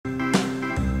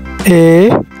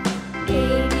A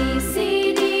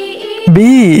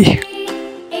B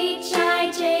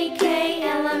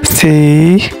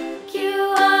C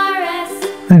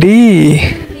D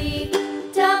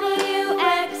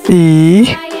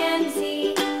E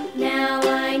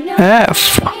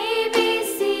F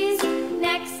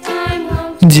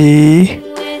G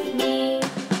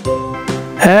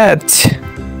H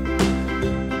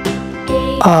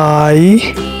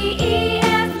I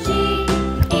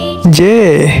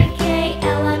J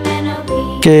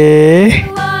K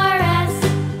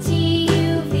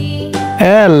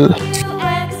L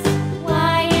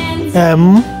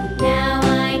M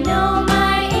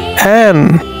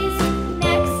N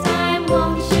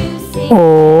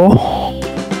O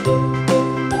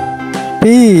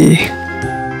P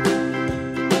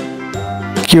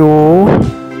Q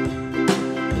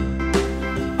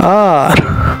R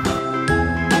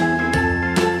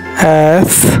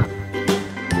S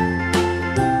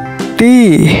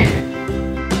T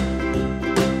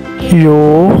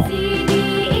U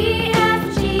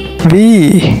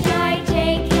V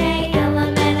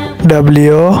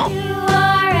W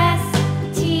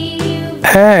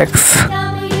X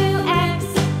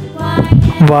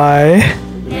Y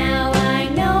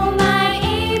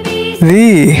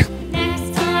Z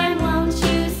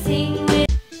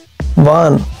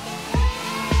 1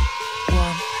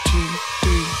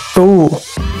 2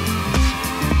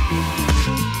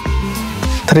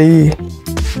 3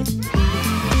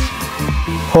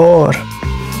 4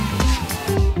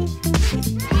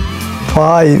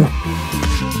 5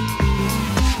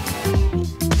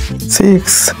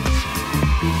 6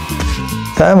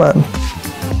 7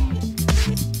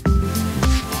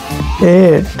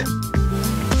 8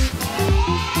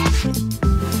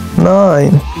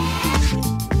 9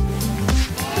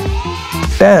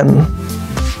 10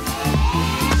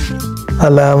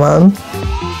 11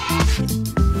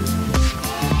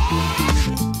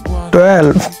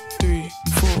 12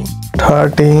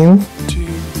 13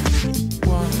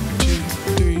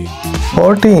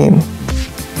 14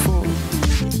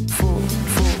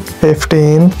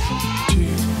 15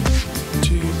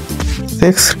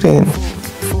 16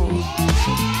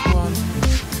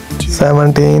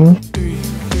 17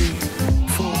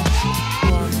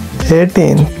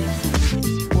 18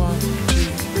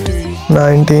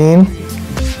 19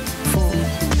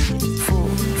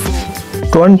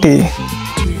 20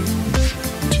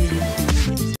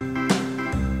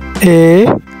 A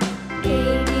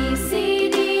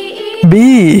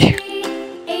B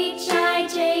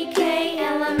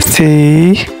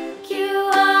C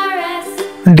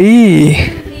D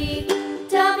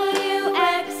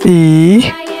E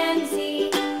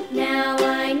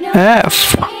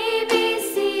F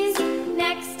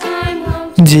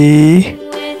G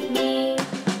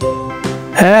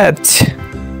H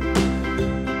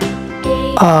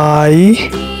I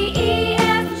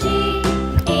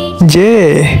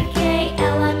J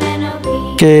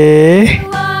K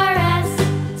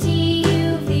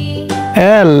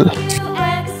L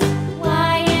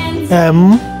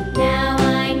M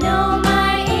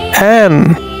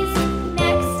N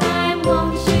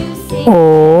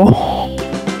O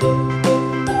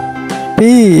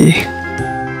P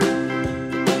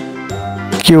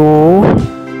Q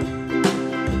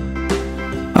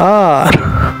R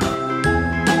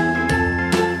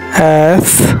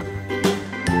S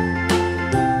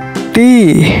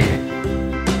T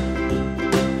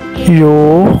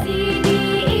U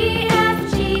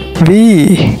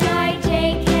V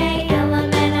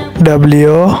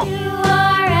W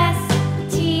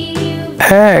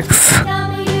X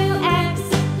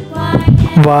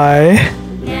Y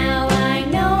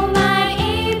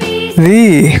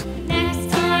Z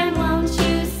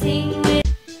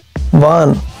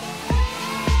 1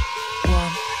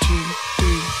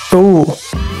 2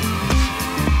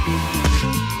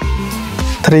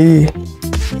 3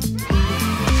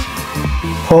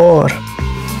 4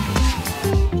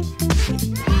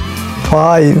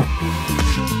 5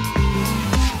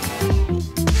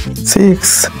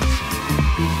 6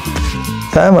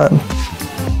 7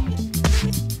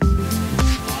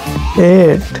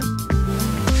 8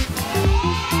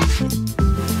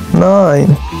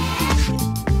 9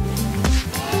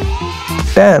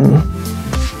 10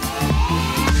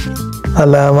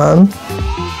 11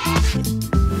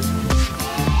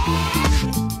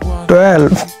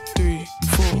 12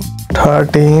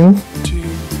 13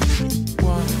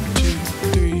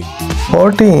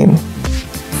 14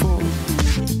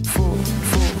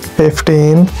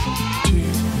 15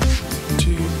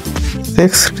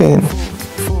 16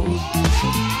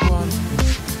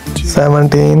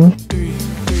 17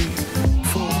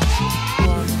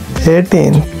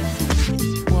 18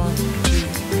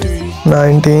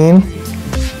 19,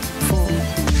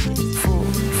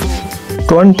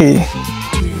 20.